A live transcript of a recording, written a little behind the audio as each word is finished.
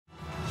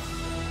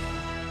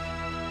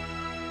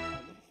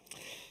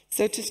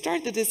So to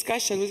start the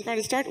discussion, we're going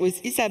to start with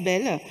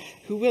Isabelle,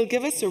 who will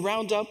give us a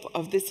roundup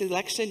of this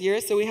election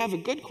year so we have a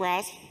good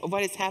grasp of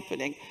what is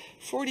happening.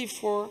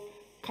 44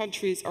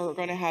 countries are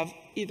going to have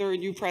either a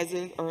new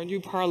president or a new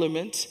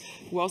parliament.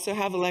 We also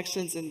have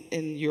elections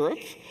in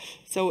Europe.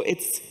 So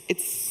it's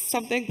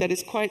something that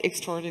is quite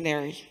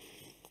extraordinary.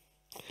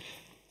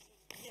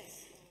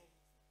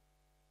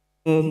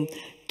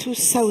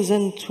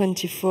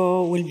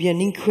 2024 will be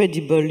an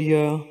incredible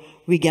year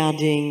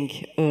regarding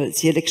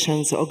the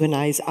elections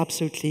organized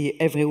absolutely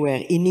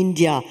everywhere. In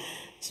India,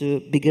 the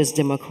biggest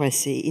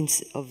democracy,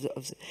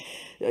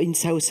 in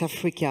South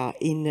Africa,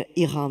 in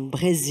Iran,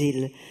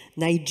 Brazil,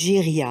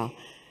 Nigeria,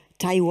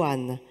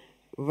 Taiwan,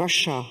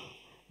 Russia,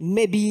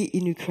 maybe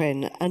in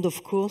Ukraine, and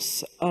of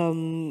course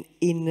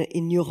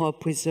in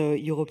Europe with the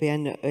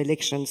European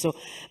elections, so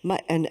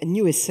and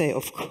USA,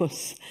 of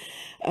course.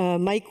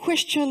 My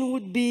question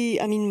would be,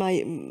 I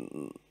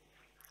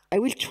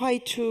will try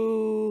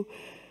to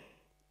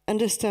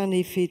understand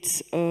if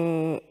it's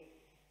all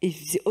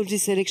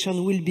this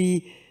election will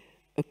be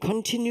a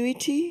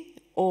continuity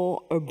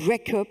or a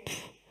breakup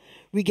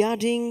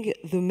regarding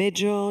the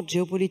major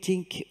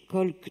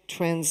geopolitical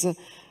trends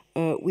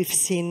we've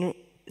seen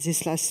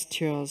these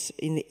last years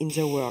in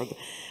the world.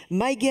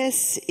 My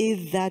guess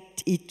is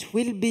that it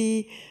will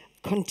be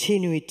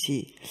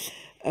continuity.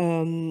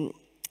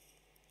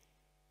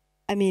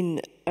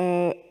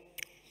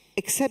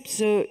 Except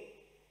the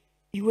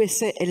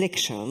USA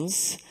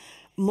elections,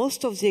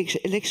 most of the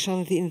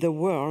elections in the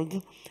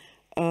world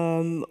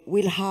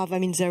will have,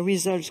 their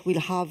results will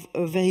have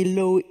a very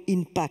low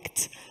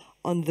impact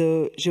on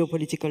the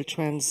geopolitical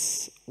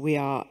trends we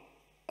are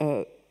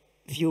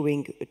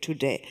viewing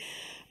today.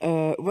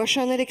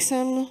 Russian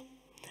election,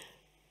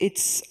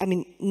 it's,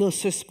 no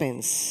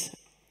suspense.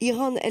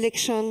 Iran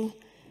election,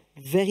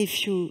 very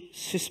few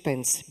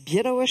suspense.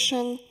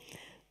 Belarusian,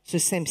 the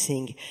same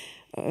thing.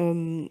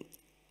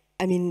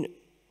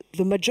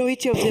 The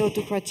majority of the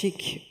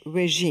autocratic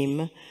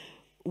regime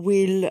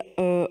will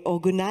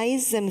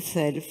organize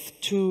themselves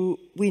to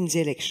win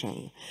the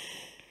election.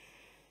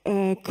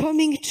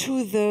 Coming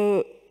to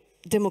the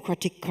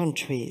democratic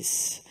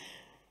countries,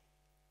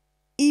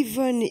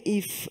 even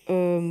if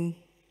the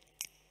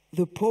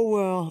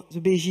power, the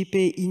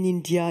BJP in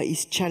India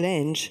is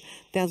challenged,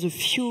 there's a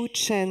few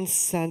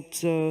chance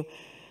that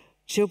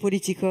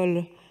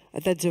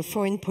that the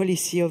foreign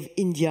policy of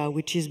India,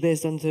 which is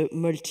based on the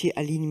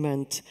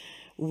multi-alignment,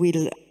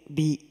 will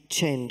be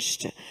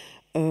changed.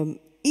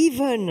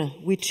 Even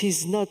which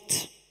is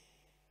not,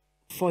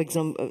 for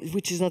example,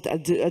 which is not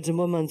at the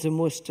moment the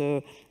most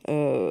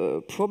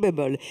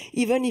probable,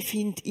 even if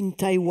in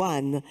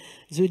Taiwan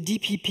the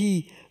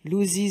DPP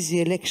loses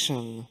the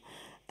election,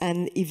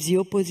 and if the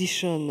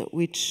opposition,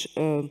 which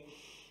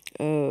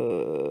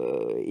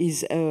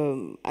is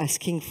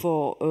asking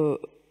for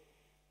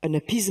an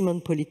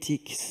appeasement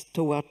politics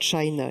toward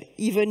China,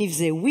 even if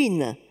they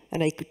win,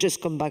 and I could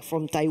just come back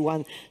from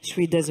Taiwan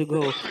 3 days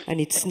ago,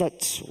 and it's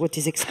not what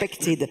is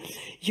expected,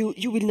 you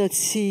will not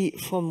see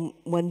from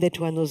one day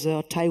to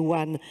another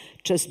Taiwan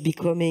just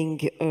becoming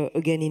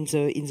again in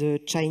the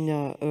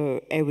China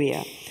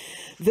area.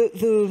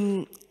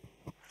 The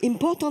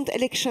important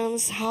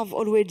elections have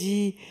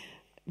already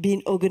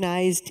been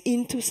organized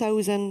in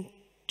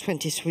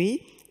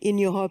 2023. In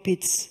Europe,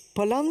 it's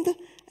Poland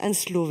and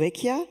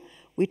Slovakia,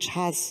 which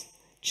has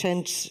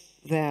changed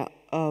their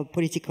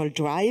political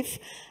drive,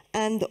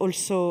 and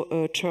also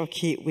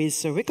Turkey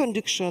with the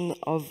reconduction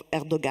of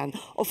Erdogan.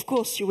 Of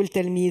course, you will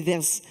tell me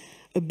there's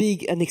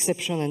an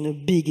exception and a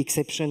big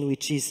exception,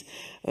 which is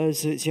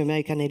the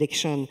American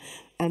election.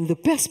 And the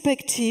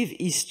perspective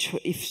is,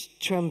 if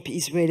Trump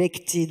is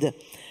re-elected,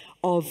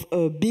 of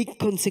big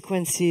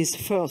consequences,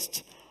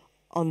 first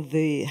on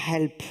the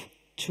help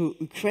to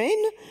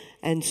Ukraine,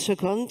 and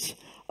second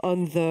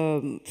on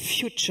the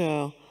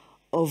future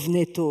of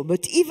NATO.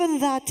 But even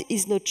that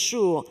is not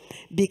sure,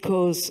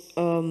 because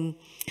can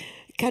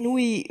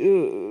we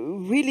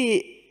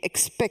really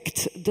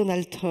expect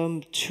Donald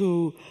Trump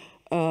to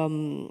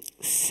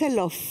sell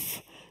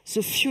off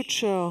the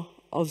future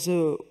of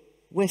the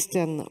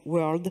Western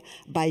world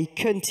by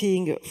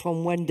cutting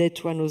from one day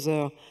to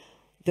another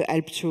the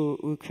help to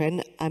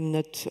Ukraine? I'm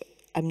not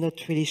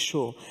really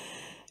sure.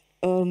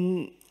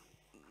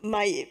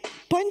 My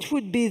point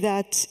would be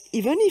that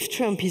even if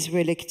Trump is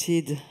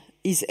elected,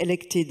 is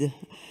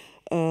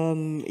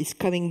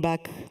coming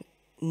back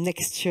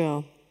next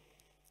year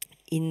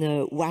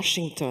in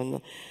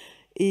Washington,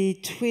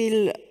 it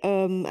will,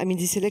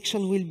 this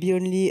election will be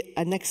only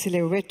an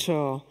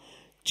accelerator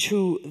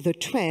to the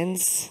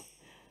trends,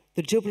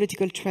 the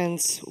geopolitical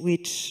trends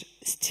which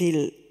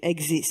still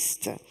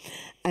exist.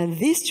 And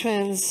these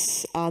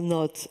trends are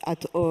not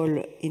at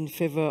all in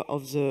favor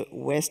of the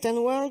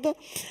Western world.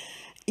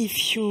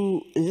 If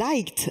you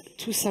liked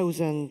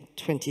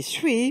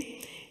 2023,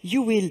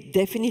 you will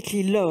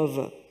definitely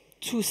love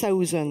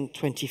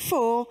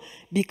 2024,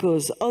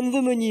 because on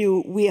the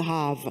menu we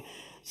have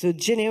the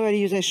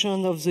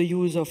generalization of the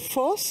use of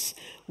force,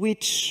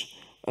 which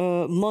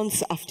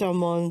month after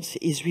month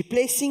is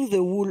replacing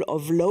the rule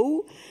of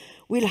law.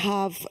 We'll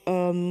have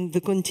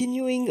the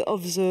continuing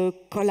of the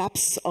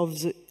collapse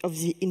of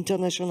the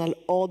international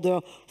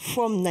order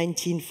from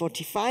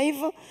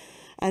 1945,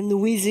 and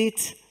with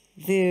it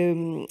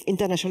the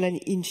international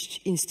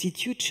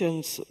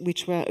institutions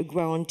which were a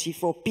guarantee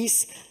for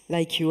peace,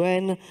 like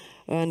UN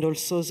and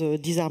also the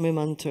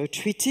disarmament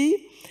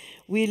treaty.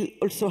 We'll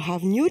also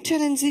have new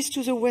challenges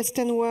to the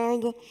Western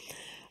world,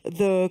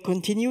 the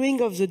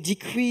continuing of the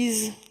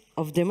decrease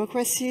of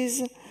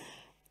democracies,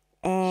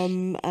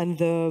 and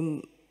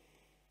the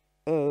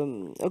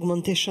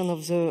augmentation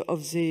of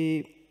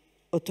the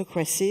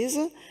autocracies.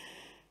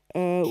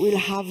 We'll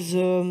have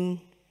the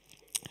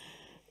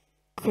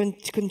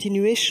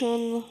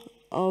continuation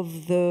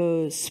of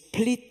the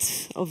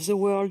split of the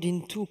world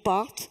in two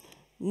parts,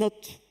 not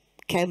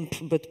camp,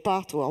 but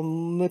part, or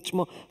much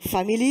more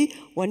family.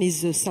 One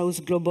is the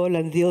South Global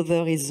and the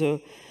other is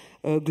the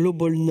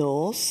Global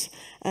North.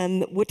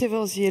 And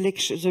whatever the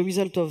election, the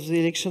result of the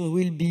election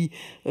will be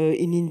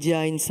in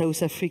India, in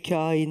South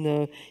Africa,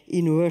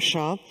 in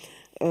Russia,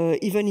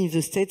 even if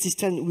the States this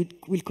time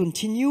will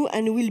continue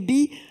and will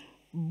be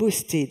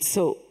boosted.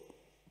 So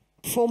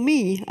for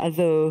me, as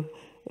a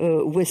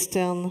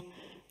Western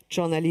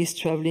journalist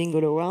traveling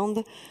all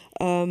around,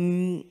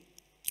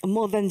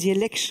 more than the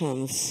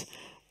elections,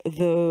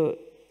 the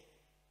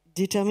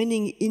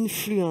determining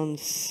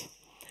influence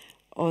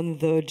on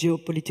the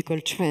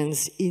geopolitical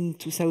trends in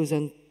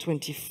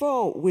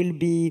 2024 will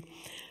be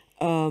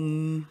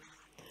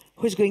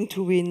who's going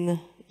to win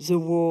the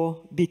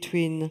war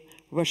between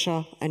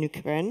Russia and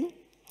Ukraine,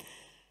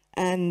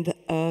 and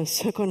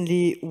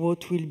secondly,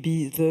 what will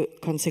be the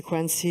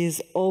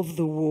consequences of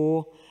the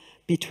war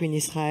between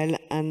Israel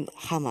and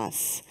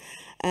Hamas.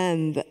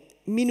 And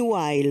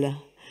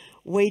meanwhile,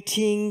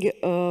 waiting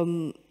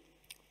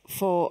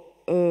for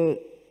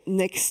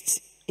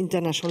next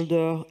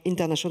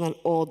international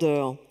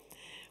order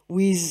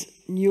with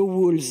new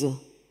rules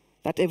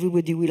that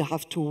everybody will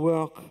have to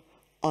work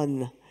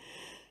on.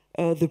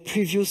 The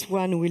previous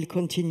one will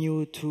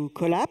continue to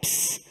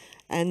collapse,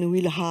 and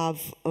we'll have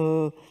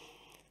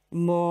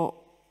more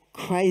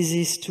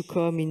crises to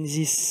come in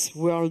this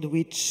world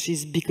which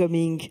is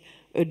becoming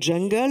a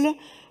jungle.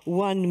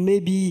 One may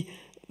be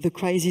the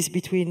crisis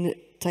between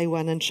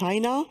Taiwan and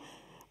China.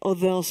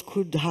 Others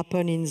could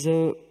happen in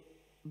the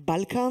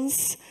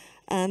Balkans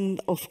and,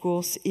 of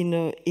course,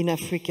 in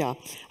Africa.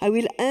 I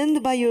will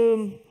end by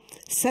a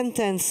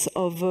sentence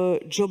of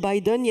Joe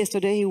Biden.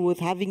 Yesterday he was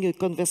having a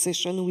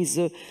conversation with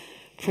the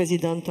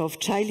president of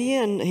Chile,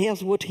 and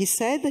here's what he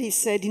said. He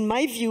said, in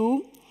my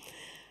view,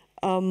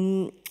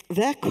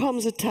 there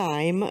comes a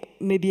time,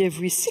 maybe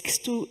every 6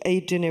 to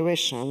 8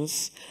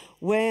 generations,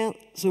 where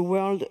the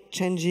world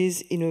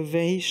changes in a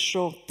very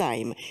short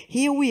time.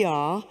 Here we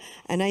are,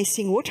 and I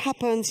think what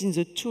happens in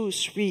the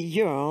 2-3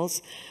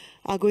 years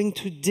are going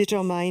to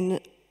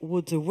determine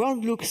what the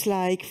world looks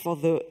like for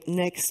the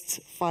next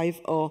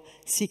 5 or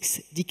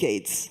 6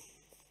 decades.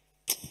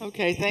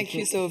 Okay, thank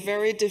you. So a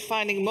very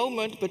defining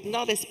moment, but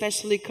not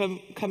especially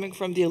coming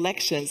from the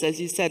elections, as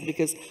you said,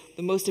 because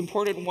the most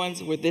important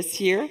ones were this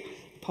year,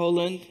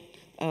 Poland,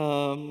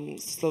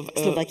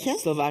 Slovakia,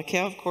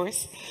 of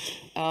course.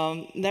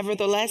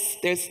 Nevertheless,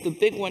 there's the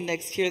big one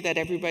next year that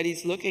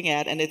everybody's looking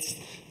at, and it's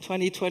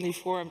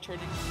 2024. I'm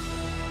turning...